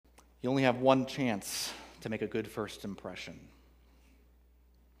You only have one chance to make a good first impression.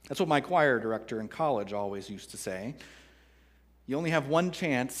 That's what my choir director in college always used to say. You only have one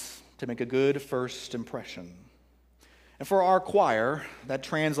chance to make a good first impression. And for our choir, that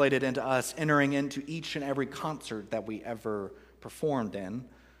translated into us entering into each and every concert that we ever performed in.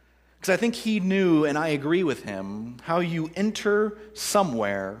 Because I think he knew, and I agree with him, how you enter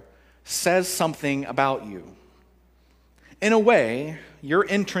somewhere says something about you. In a way, your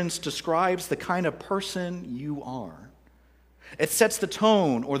entrance describes the kind of person you are. It sets the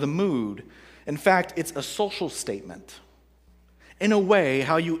tone or the mood. In fact, it's a social statement. In a way,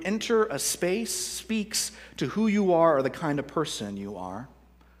 how you enter a space speaks to who you are or the kind of person you are.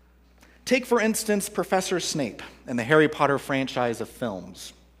 Take, for instance, Professor Snape in the Harry Potter franchise of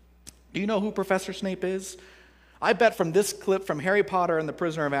films. Do you know who Professor Snape is? I bet from this clip from Harry Potter and the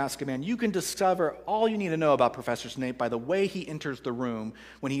Prisoner of Azkaban, you can discover all you need to know about Professor Snape by the way he enters the room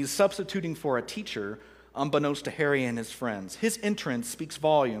when he's substituting for a teacher, unbeknownst to Harry and his friends. His entrance speaks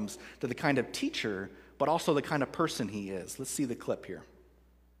volumes to the kind of teacher, but also the kind of person he is. Let's see the clip here.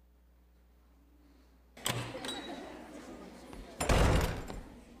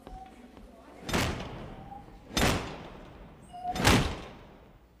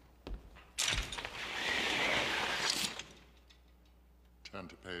 Turn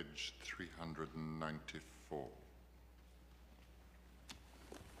to page 394.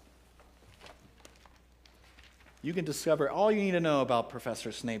 You can discover all you need to know about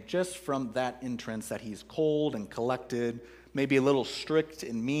Professor Snape just from that entrance, that he's cold and collected, maybe a little strict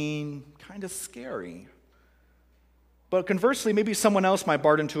and mean, kind of scary. But conversely, maybe someone else might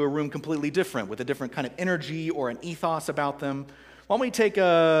barge into a room completely different, with a different kind of energy or an ethos about them. Why don't we take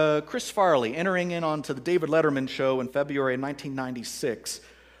Chris Farley entering in onto the David Letterman show in February 1996.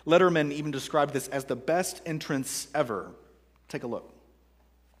 Letterman even described this as the best entrance ever. Take a look.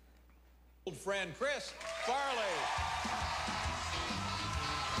 Old friend Chris Farley.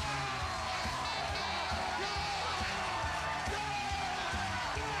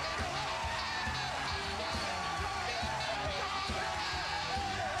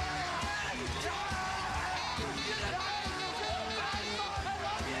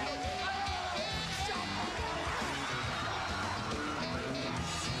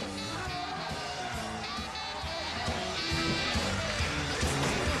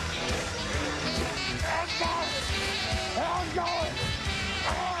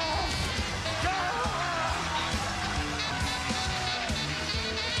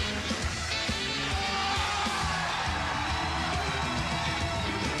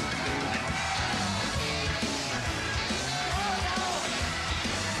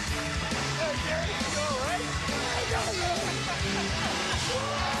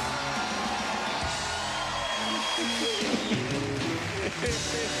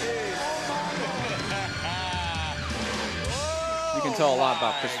 You can tell a lot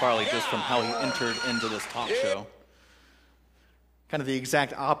about Chris Farley just from how he entered into this talk show. Kind of the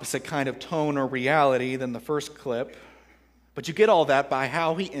exact opposite kind of tone or reality than the first clip. But you get all that by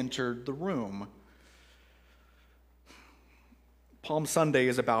how he entered the room. Palm Sunday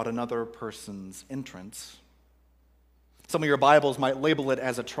is about another person's entrance. Some of your Bibles might label it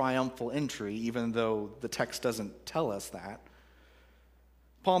as a triumphal entry, even though the text doesn't tell us that.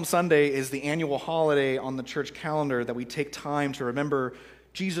 Palm Sunday is the annual holiday on the church calendar that we take time to remember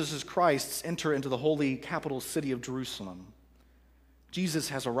Jesus Christ's enter into the holy capital city of Jerusalem. Jesus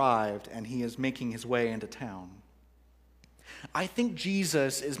has arrived and he is making his way into town. I think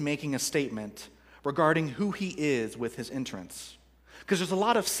Jesus is making a statement regarding who he is with his entrance. Because there's a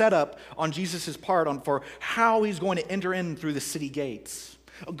lot of setup on Jesus' part for how he's going to enter in through the city gates.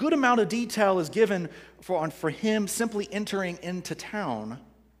 A good amount of detail is given for him simply entering into town.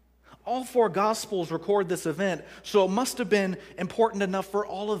 All four Gospels record this event, so it must have been important enough for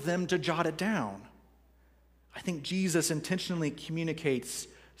all of them to jot it down. I think Jesus intentionally communicates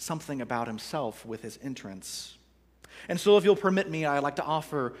something about himself with his entrance. And so if you'll permit me, I'd like to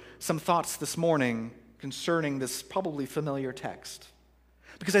offer some thoughts this morning concerning this probably familiar text.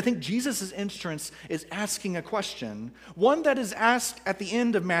 Because I think Jesus' entrance is asking a question, one that is asked at the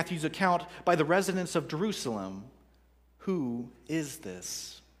end of Matthew's account by the residents of Jerusalem. Who is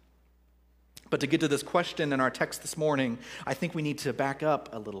this? But to get to this question in our text this morning, I think we need to back up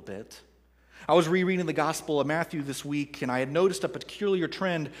a little bit. I was rereading the Gospel of Matthew this week, and I had noticed a peculiar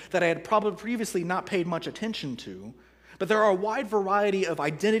trend that I had probably previously not paid much attention to. But there are a wide variety of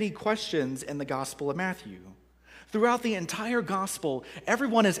identity questions in the Gospel of Matthew. Throughout the entire Gospel,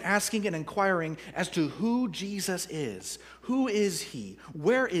 everyone is asking and inquiring as to who Jesus is. Who is he?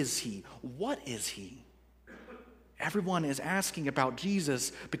 Where is he? What is he? Everyone is asking about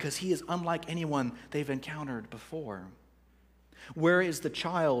Jesus because he is unlike anyone they've encountered before. Where is the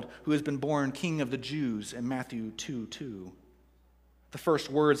child who has been born King of the Jews in Matthew 2:2? The first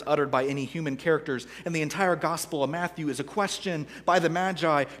words uttered by any human characters in the entire Gospel of Matthew is a question by the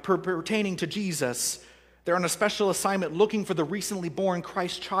Magi pertaining to Jesus. They're on a special assignment looking for the recently born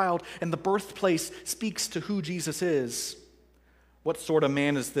Christ child, and the birthplace speaks to who Jesus is. What sort of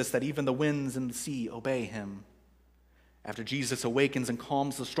man is this that even the winds and the sea obey him? After Jesus awakens and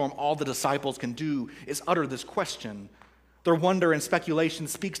calms the storm, all the disciples can do is utter this question. Their wonder and speculation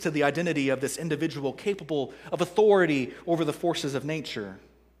speaks to the identity of this individual capable of authority over the forces of nature.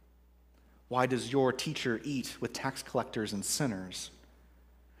 Why does your teacher eat with tax collectors and sinners?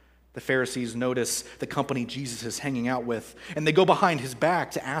 The Pharisees notice the company Jesus is hanging out with, and they go behind his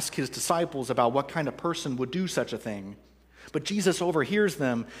back to ask his disciples about what kind of person would do such a thing. But Jesus overhears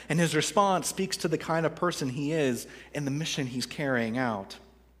them, and his response speaks to the kind of person he is and the mission he's carrying out.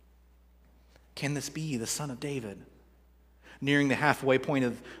 Can this be the Son of David? Nearing the halfway point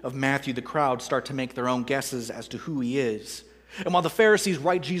of Matthew, the crowd start to make their own guesses as to who he is. And while the Pharisees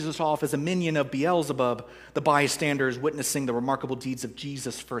write Jesus off as a minion of Beelzebub, the bystanders witnessing the remarkable deeds of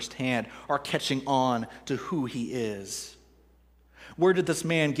Jesus firsthand are catching on to who he is. Where did this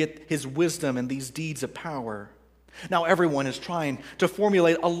man get his wisdom and these deeds of power? Now everyone is trying to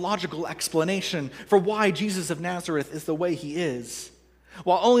formulate a logical explanation for why Jesus of Nazareth is the way he is.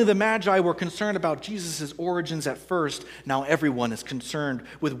 While only the Magi were concerned about Jesus' origins at first, now everyone is concerned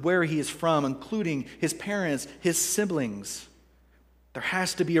with where he is from, including his parents, his siblings. There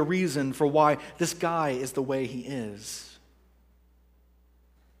has to be a reason for why this guy is the way he is.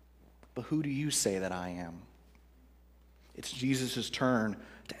 But who do you say that I am? It's Jesus' turn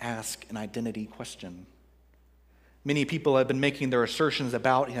to ask an identity question. Many people have been making their assertions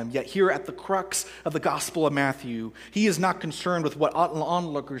about him, yet here at the crux of the Gospel of Matthew, he is not concerned with what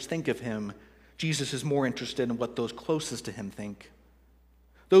onlookers think of him. Jesus is more interested in what those closest to him think,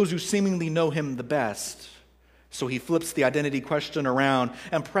 those who seemingly know him the best. So he flips the identity question around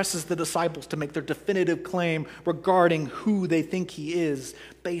and presses the disciples to make their definitive claim regarding who they think he is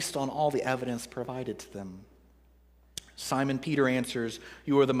based on all the evidence provided to them. Simon Peter answers,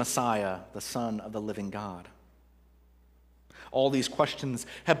 "You are the Messiah, the Son of the living God." All these questions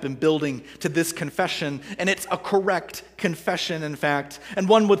have been building to this confession, and it's a correct confession, in fact. And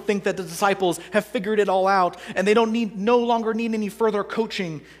one would think that the disciples have figured it all out, and they no longer need any further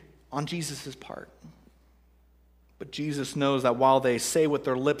coaching on Jesus' part. But Jesus knows that while they say with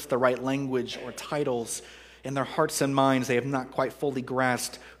their lips the right language or titles, in their hearts and minds they have not quite fully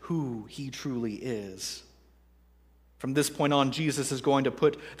grasped who he truly is. From this point on, Jesus is going to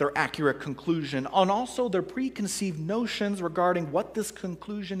put their accurate conclusion on also their preconceived notions regarding what this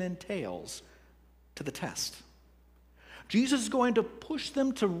conclusion entails to the test. Jesus is going to push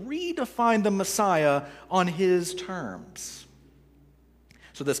them to redefine the Messiah on his terms.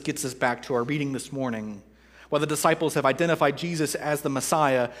 So this gets us back to our reading this morning. While the disciples have identified Jesus as the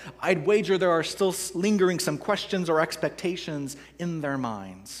Messiah, I'd wager there are still lingering some questions or expectations in their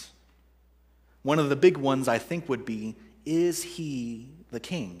minds. One of the big ones, I think, would be, is he the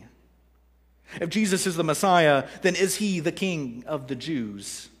king? If Jesus is the Messiah, then is he the king of the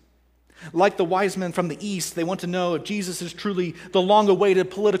Jews? Like the wise men from the east, they want to know if Jesus is truly the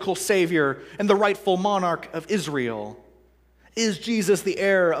long-awaited political savior and the rightful monarch of Israel. Is Jesus the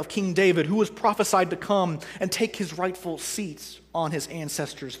heir of King David, who was prophesied to come and take his rightful seat on his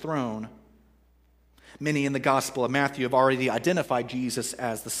ancestor's throne? Many in the Gospel of Matthew have already identified Jesus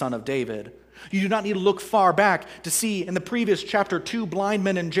as the Son of David. You do not need to look far back to see in the previous chapter 2 blind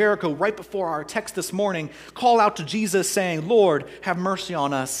men in Jericho, right before our text this morning, call out to Jesus saying, "Lord, have mercy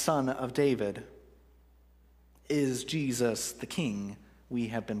on us, Son of David." Is Jesus the king we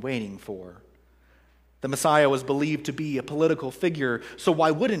have been waiting for? The Messiah was believed to be a political figure, so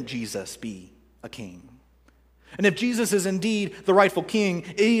why wouldn't Jesus be a king? And if Jesus is indeed the rightful king,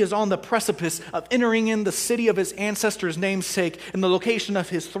 he is on the precipice of entering in the city of his ancestor's namesake and the location of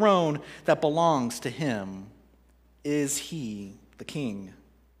his throne that belongs to him. Is he the king?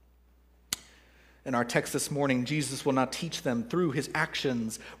 In our text this morning, Jesus will not teach them through his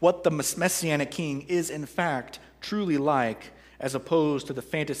actions what the Messianic king is in fact truly like, as opposed to the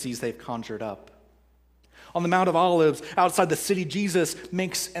fantasies they've conjured up. On the Mount of Olives, outside the city, Jesus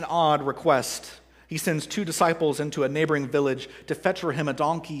makes an odd request. He sends 2 disciples into a neighboring village to fetch for him a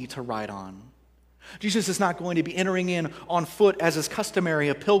donkey to ride on. Jesus is not going to be entering in on foot as is customary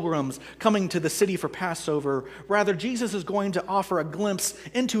of pilgrims coming to the city for Passover. Rather, Jesus is going to offer a glimpse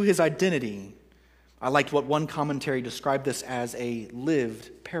into his identity. I liked what one commentary described this as a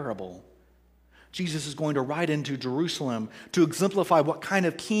lived parable. Jesus is going to ride into Jerusalem to exemplify what kind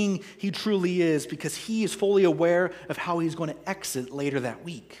of king he truly is, because he is fully aware of how he's going to exit later that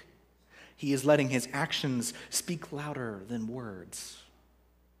week. He is letting his actions speak louder than words.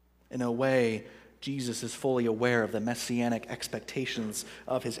 In a way, Jesus is fully aware of the messianic expectations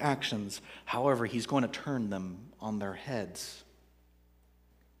of his actions. However, he's going to turn them on their heads.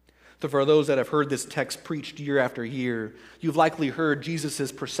 So for those that have heard this text preached year after year, you've likely heard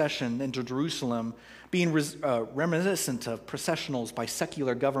Jesus' procession into Jerusalem being reminiscent of processionals by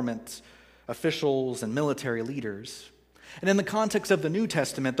secular government officials and military leaders. And in the context of the New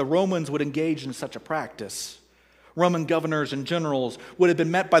Testament, the Romans would engage in such a practice. Roman governors and generals would have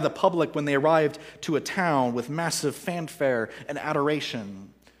been met by the public when they arrived to a town with massive fanfare and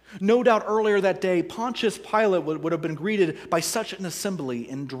adoration. No doubt earlier that day, Pontius Pilate would have been greeted by such an assembly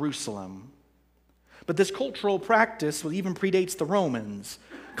in Jerusalem. But this cultural practice even predates the Romans.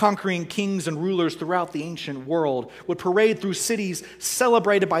 Conquering kings and rulers throughout the ancient world would parade through cities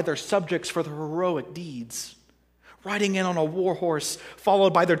celebrated by their subjects for their heroic deeds. Riding in on a war horse,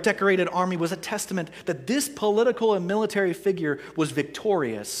 followed by their decorated army, was a testament that this political and military figure was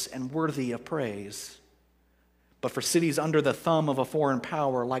victorious and worthy of praise. But for cities under the thumb of a foreign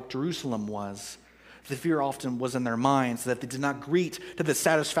power like Jerusalem was, the fear often was in their minds that they did not greet to the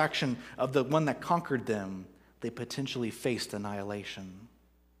satisfaction of the one that conquered them, they potentially faced annihilation.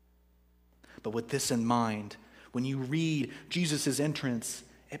 But with this in mind, when you read Jesus' entrance,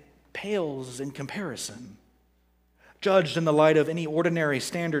 it pales in comparison. Judged in the light of any ordinary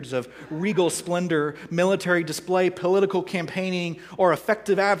standards of regal splendor, military display, political campaigning, or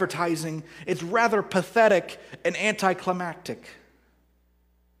effective advertising, it's rather pathetic and anticlimactic.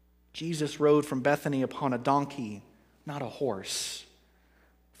 Jesus rode from Bethany upon a donkey, not a horse,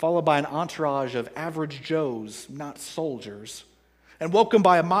 followed by an entourage of average Joes, not soldiers, and welcomed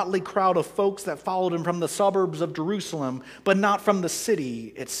by a motley crowd of folks that followed him from the suburbs of Jerusalem, but not from the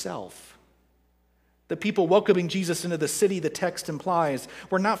city itself. The people welcoming Jesus into the city, the text implies,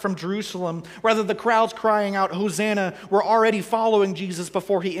 were not from Jerusalem. Rather, the crowds crying out, "Hosanna," were already following Jesus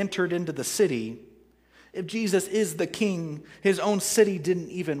before he entered into the city. If Jesus is the king, his own city didn't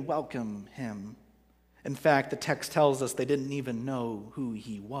even welcome him. In fact, the text tells us they didn't even know who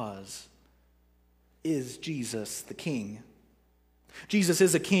he was. Is Jesus the king? Jesus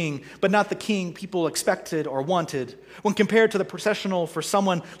is a king, but not the king people expected or wanted. When compared to the processional for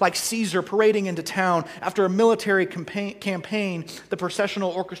someone like Caesar parading into town after a military campaign, the processional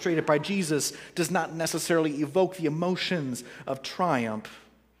orchestrated by Jesus does not necessarily evoke the emotions of triumph.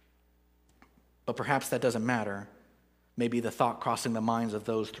 But perhaps that doesn't matter. Maybe the thought crossing the minds of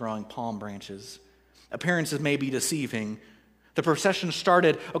those throwing palm branches. Appearances may be deceiving. The procession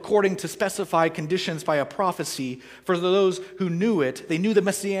started according to specified conditions by a prophecy. For those who knew it, they knew the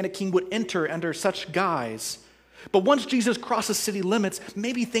Messianic king would enter under such guise. But once Jesus crosses city limits,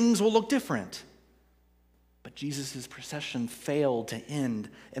 maybe things will look different. But Jesus' procession failed to end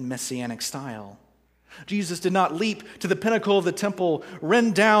in Messianic style. Jesus did not leap to the pinnacle of the temple,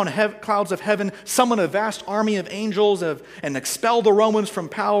 rend down clouds of heaven, summon a vast army of angels, and expel the Romans from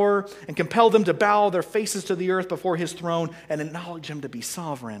power, and compel them to bow their faces to the earth before his throne and acknowledge him to be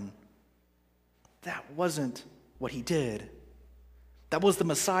sovereign. That wasn't what he did. That was the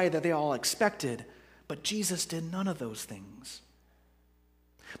Messiah that they all expected, but Jesus did none of those things.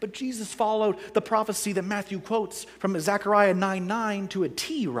 But Jesus followed the prophecy that Matthew quotes from Zechariah 9:9 to a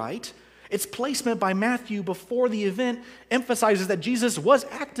T, right? Its placement by Matthew before the event emphasizes that Jesus was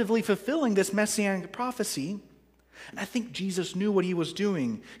actively fulfilling this messianic prophecy. And I think Jesus knew what he was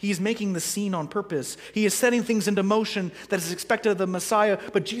doing. He is making the scene on purpose. He is setting things into motion that is expected of the Messiah,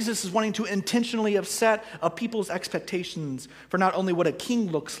 but Jesus is wanting to intentionally upset a people's expectations for not only what a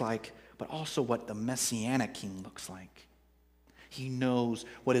king looks like, but also what the messianic king looks like. He knows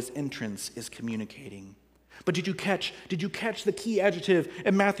what his entrance is communicating. But did you catch the key adjective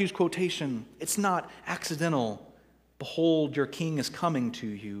in Matthew's quotation? It's not accidental. Behold, your king is coming to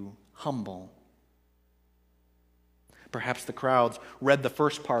you, humble. Perhaps the crowds read the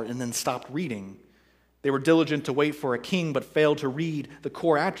first part and then stopped reading. They were diligent to wait for a king, but failed to read the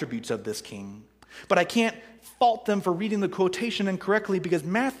core attributes of this king. But I can't fault them for reading the quotation incorrectly, because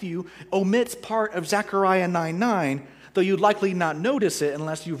Matthew omits part of Zechariah 9:9, though you'd likely not notice it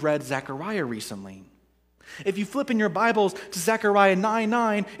unless you've read Zechariah recently. If you flip in your Bibles to Zechariah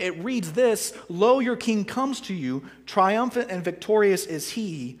 9:9, it reads this: "Lo, your king comes to you, triumphant and victorious is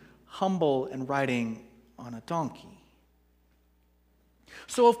he, humble and riding on a donkey."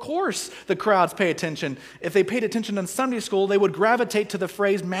 So of course the crowds pay attention. If they paid attention in Sunday school, they would gravitate to the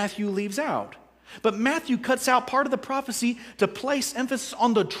phrase Matthew leaves out. But Matthew cuts out part of the prophecy to place emphasis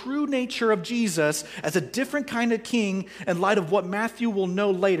on the true nature of Jesus as a different kind of king in light of what Matthew will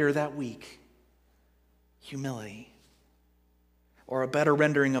know later that week. Humility. Or a better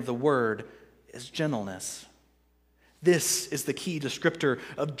rendering of the word is gentleness. This is the key descriptor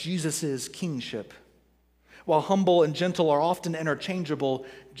of Jesus' kingship. While humble and gentle are often interchangeable,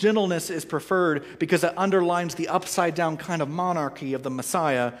 gentleness is preferred because it underlines the upside-down kind of monarchy of the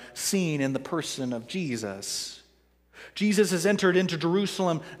Messiah seen in the person of Jesus. Jesus has entered into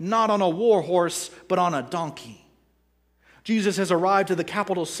Jerusalem not on a war horse, but on a donkey. Jesus has arrived to the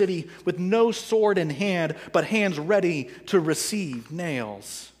capital city with no sword in hand, but hands ready to receive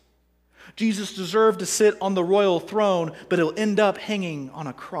nails. Jesus deserved to sit on the royal throne, but he'll end up hanging on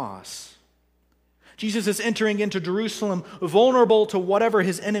a cross. Jesus is entering into Jerusalem vulnerable to whatever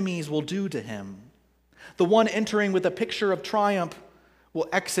his enemies will do to him. The one entering with a picture of triumph will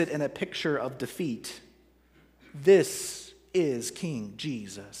exit in a picture of defeat. This is King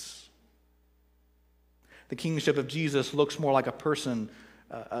Jesus. The kingship of Jesus looks more like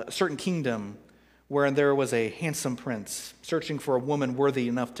a certain kingdom wherein there was a handsome prince searching for a woman worthy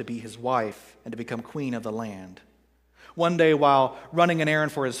enough to be his wife and to become queen of the land. One day, while running an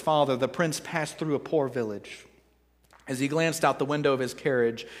errand for his father, the prince passed through a poor village. As he glanced out the window of his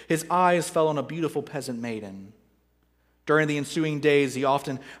carriage, his eyes fell on a beautiful peasant maiden. During the ensuing days, he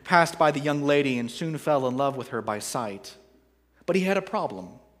often passed by the young lady and soon fell in love with her by sight. But he had a problem.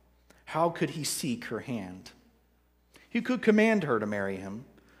 How could he seek her hand? He could command her to marry him,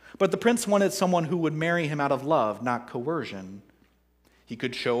 but the prince wanted someone who would marry him out of love, not coercion. He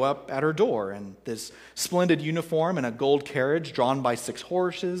could show up at her door in this splendid uniform and a gold carriage drawn by 6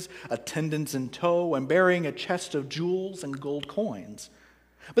 horses, attendants in tow, and bearing a chest of jewels and gold coins.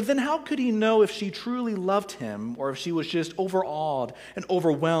 But then how could he know if she truly loved him or if she was just overawed and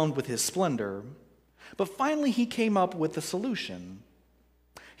overwhelmed with his splendor? But finally he came up with a solution.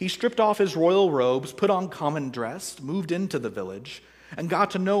 He stripped off his royal robes, put on common dress, moved into the village, and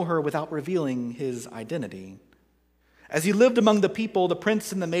got to know her without revealing his identity. As he lived among the people, the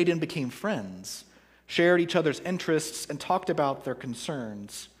prince and the maiden became friends, shared each other's interests, and talked about their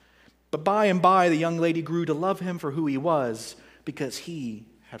concerns. But by and by, the young lady grew to love him for who he was because he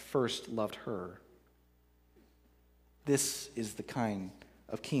had first loved her. This is the kind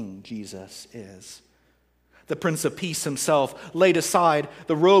of king Jesus is. The Prince of Peace himself laid aside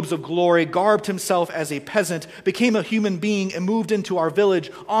the robes of glory, garbed himself as a peasant, became a human being, and moved into our village,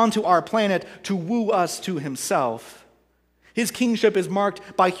 onto our planet, to woo us to himself. His kingship is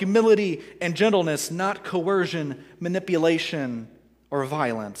marked by humility and gentleness, not coercion, manipulation, or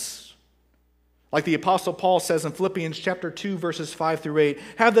violence. Like the Apostle Paul says in Philippians chapter 2, verses 5 through 8,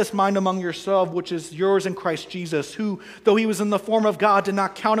 "Have this mind among yourselves, which is yours in Christ Jesus, who, though he was in the form of God, did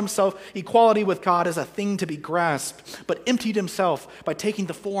not count himself equality with God as a thing to be grasped, but emptied himself by taking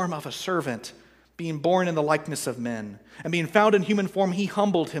the form of a servant, being born in the likeness of men. And being found in human form, he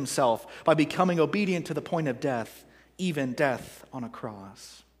humbled himself by becoming obedient to the point of death, even death on a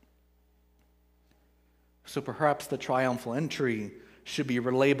cross." So perhaps the triumphal entry should be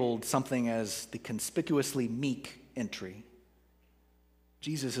relabeled something as the conspicuously meek entry.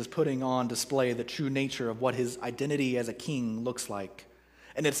 Jesus is putting on display the true nature of what his identity as a king looks like.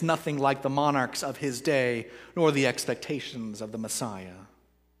 And it's nothing like the monarchs of his day, nor the expectations of the Messiah.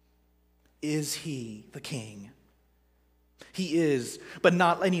 Is he the king? He is, but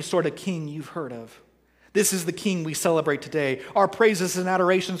not any sort of king you've heard of. This is the king we celebrate today. Our praises and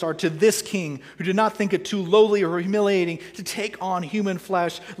adorations are to this king who did not think it too lowly or humiliating to take on human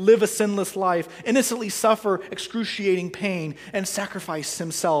flesh, live a sinless life, innocently suffer excruciating pain, and sacrifice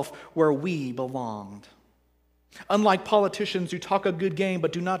himself where we belonged. Unlike politicians who talk a good game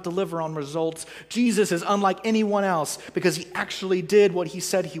but do not deliver on results, Jesus is unlike anyone else because he actually did what he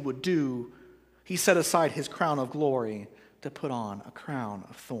said he would do. He set aside his crown of glory to put on a crown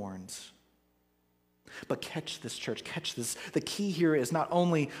of thorns. But catch this, church, catch this. The key here is not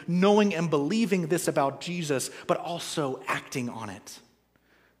only knowing and believing this about Jesus, but also acting on it.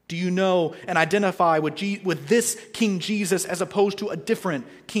 Do you know and identify with this King Jesus as opposed to a different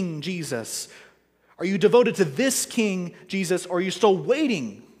King Jesus? Are you devoted to this King Jesus, or are you still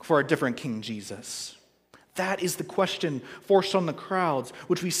waiting for a different King Jesus? That is the question forced on the crowds,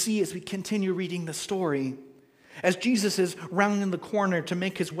 which we see as we continue reading the story. As Jesus is rounding the corner to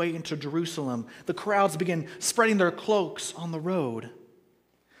make his way into Jerusalem, the crowds begin spreading their cloaks on the road.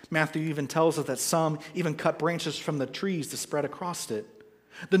 Matthew even tells us that some even cut branches from the trees to spread across it.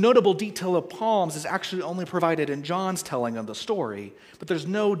 The notable detail of palms is actually only provided in John's telling of the story, but there's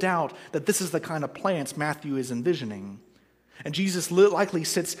no doubt that this is the kind of plants Matthew is envisioning. And Jesus likely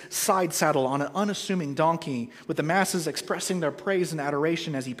sits side saddle on an unassuming donkey, with the masses expressing their praise and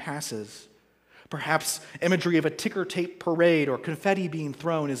adoration as he passes. Perhaps imagery of a ticker tape parade or confetti being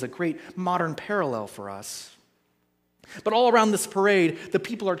thrown is a great modern parallel for us. But all around this parade, the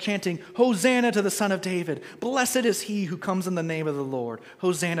people are chanting, "Hosanna to the Son of David. Blessed is he who comes in the name of the Lord.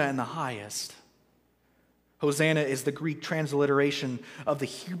 Hosanna in the highest." Hosanna is the Greek transliteration of the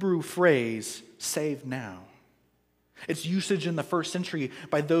Hebrew phrase, "save now." Its usage in the first century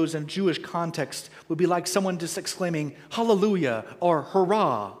by those in Jewish context would be like someone just exclaiming, "Hallelujah" or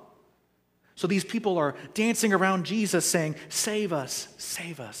 "Hurrah." So these people are dancing around Jesus saying, "Save us,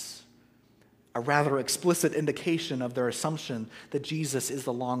 save us." A rather explicit indication of their assumption that Jesus is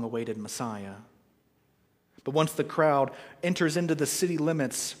the long-awaited Messiah. But once the crowd enters into the city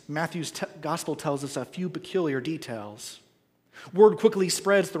limits, Matthew's gospel tells us a few peculiar details. Word quickly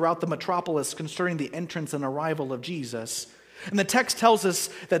spreads throughout the metropolis concerning the entrance and arrival of Jesus. And the text tells us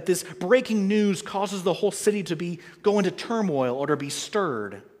that this breaking news causes the whole city to go into turmoil or to be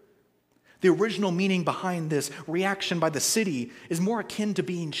stirred. The original meaning behind this reaction by the city is more akin to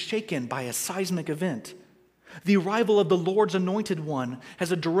being shaken by a seismic event. The arrival of the Lord's anointed one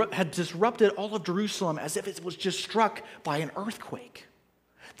had disrupted all of Jerusalem as if it was just struck by an earthquake.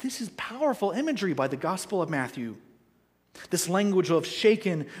 This is powerful imagery by the Gospel of Matthew. This language of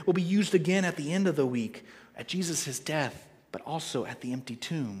shaken will be used again at the end of the week, at Jesus' death, but also at the empty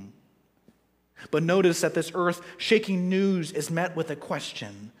tomb. But notice that this earth-shaking news is met with a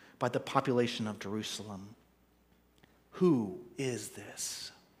question by the population of Jerusalem. Who is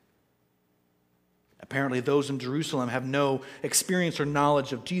this? Apparently, those in Jerusalem have no experience or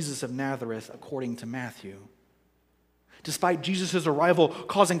knowledge of Jesus of Nazareth, according to Matthew. Despite Jesus' arrival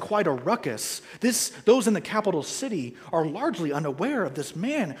causing quite a ruckus, those in the capital city are largely unaware of this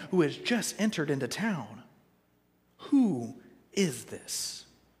man who has just entered into town. Who is this?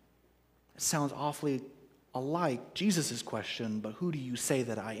 It sounds awfully alike Jesus' question, but who do you say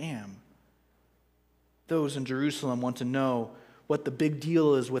that I am? Those in Jerusalem want to know what the big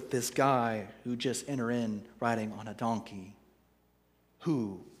deal is with this guy who just entered in riding on a donkey.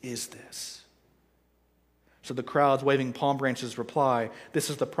 Who is this? So the crowds waving palm branches reply, "This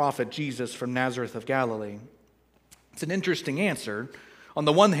is the prophet Jesus from Nazareth of Galilee." It's an interesting answer. On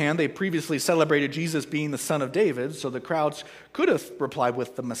the one hand, they previously celebrated Jesus being the son of David, so the crowds could have replied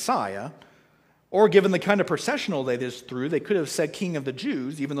with the Messiah. Or given the kind of processional they just threw, they could have said King of the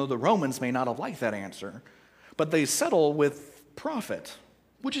Jews, even though the Romans may not have liked that answer. But they settle with prophet,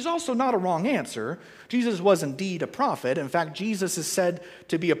 which is also not a wrong answer. Jesus was indeed a prophet. In fact, Jesus is said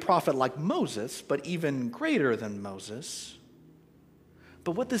to be a prophet like Moses, but even greater than Moses.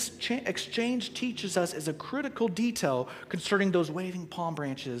 But what this exchange teaches us is a critical detail concerning those waving palm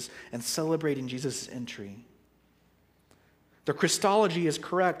branches and celebrating Jesus' entry. Their Christology is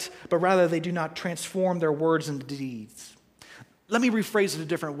correct, but rather they do not transform their words into deeds. Let me rephrase it a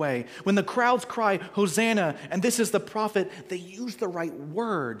different way. When the crowds cry, "Hosanna," and "this is the prophet," they use the right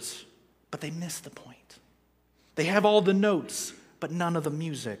words, but they miss the point. They have all the notes, but none of the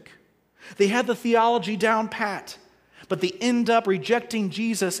music. They have the theology down pat, but they end up rejecting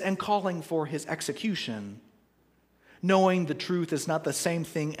Jesus and calling for his execution. Knowing the truth is not the same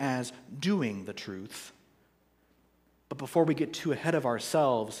thing as doing the truth. But before we get too ahead of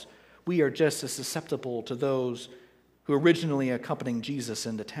ourselves, we are just as susceptible to those who originally accompanied Jesus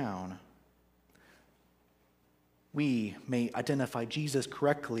into town. We may identify Jesus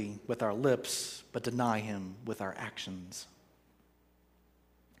correctly with our lips, but deny him with our actions.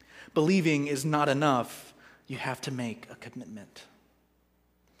 Believing is not enough. You have to make a commitment.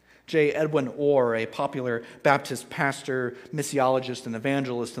 J. Edwin Orr, a popular Baptist pastor, missiologist, and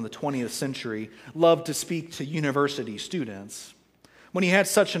evangelist in the 20th century, loved to speak to university students. When he had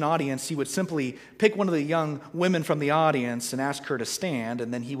such an audience, he would simply pick one of the young women from the audience and ask her to stand,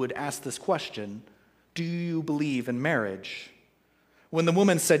 and then he would ask this question, "Do you believe in marriage?" When the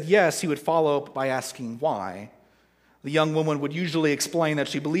woman said yes, he would follow up by asking why. The young woman would usually explain that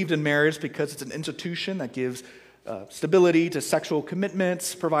she believed in marriage because it's an institution that gives stability to sexual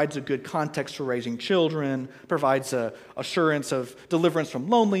commitments, provides a good context for raising children, provides assurance of deliverance from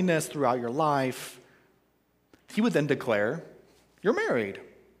loneliness throughout your life. He would then declare, "You're married."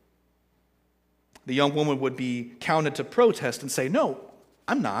 The young woman would be counted to protest and say, "No,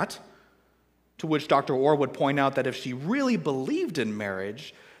 I'm not." To which Dr. Orr would point out that if she really believed in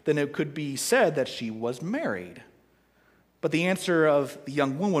marriage, then it could be said that she was married. But the answer of the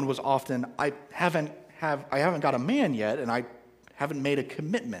young woman was often, I haven't got a man yet, and I haven't made a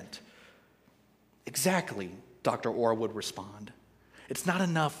commitment." Exactly, Dr. Orr would respond. It's not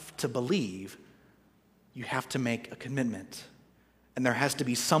enough to believe. you have to make a commitment, and there has to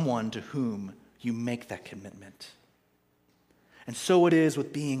be someone to whom you make that commitment. And so it is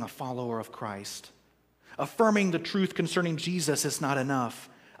with being a follower of Christ. Affirming the truth concerning Jesus is not enough.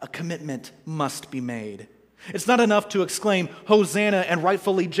 A commitment must be made. It's not enough to exclaim, Hosanna, and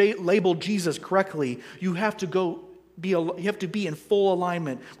rightfully label Jesus correctly. You have to be in full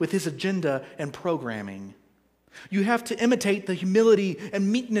alignment with his agenda and programming. You have to imitate the humility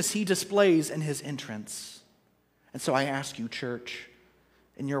and meekness he displays in his entrance. And so I ask you, church,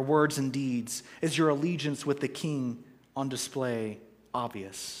 in your words and deeds, is your allegiance with the King on display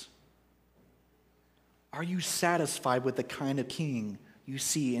obvious? Are you satisfied with the kind of king you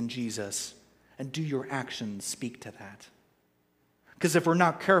see in Jesus? And do your actions speak to that? Because if we're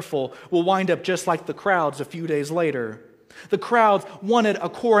not careful, we'll wind up just like the crowds a few days later. The crowds wanted a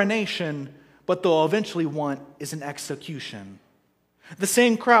coronation, but they'll eventually want is an execution. The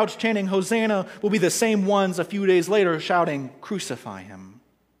same crowds chanting Hosanna will be the same ones a few days later shouting, crucify him.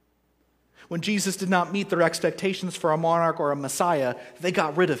 When Jesus did not meet their expectations for a monarch or a Messiah, they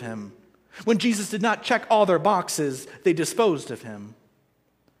got rid of him. When Jesus did not check all their boxes, they disposed of him.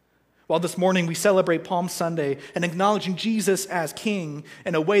 While this morning we celebrate Palm Sunday and acknowledging Jesus as King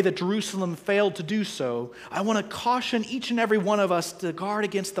in a way that Jerusalem failed to do so, I want to caution each and every one of us to guard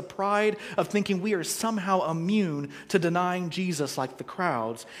against the pride of thinking we are somehow immune to denying Jesus like the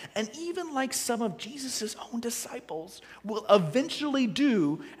crowds, and even like some of Jesus' own disciples will eventually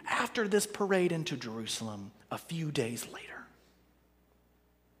do after this parade into Jerusalem a few days later.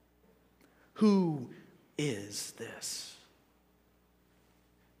 Who is this?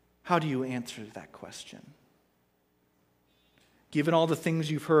 How do you answer that question? Given all the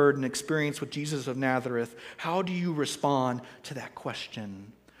things you've heard and experienced with Jesus of Nazareth, how do you respond to that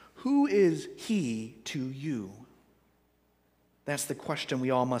question? Who is he to you? That's the question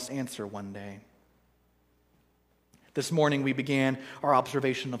we all must answer one day. This morning we began our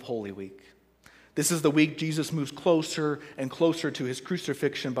observation of Holy Week. This is the week Jesus moves closer and closer to his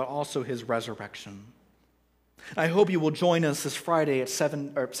crucifixion, but also his resurrection. I hope you will join us this Friday at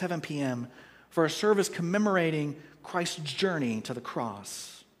 7 p.m. for a service commemorating Christ's journey to the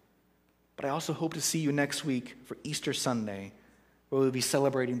cross. But I also hope to see you next week for Easter Sunday, where we'll be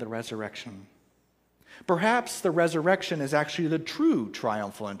celebrating the resurrection. Perhaps the resurrection is actually the true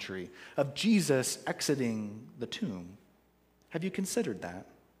triumphal entry of Jesus exiting the tomb. Have you considered that?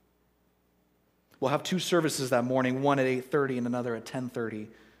 We'll have two services that morning, one at 8:30 and another at 10:30.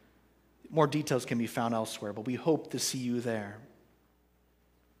 More details can be found elsewhere, but we hope to see you there.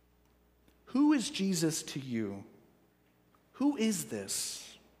 Who is Jesus to you? Who is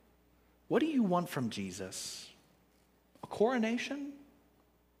this? What do you want from Jesus? A coronation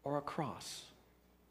or a cross?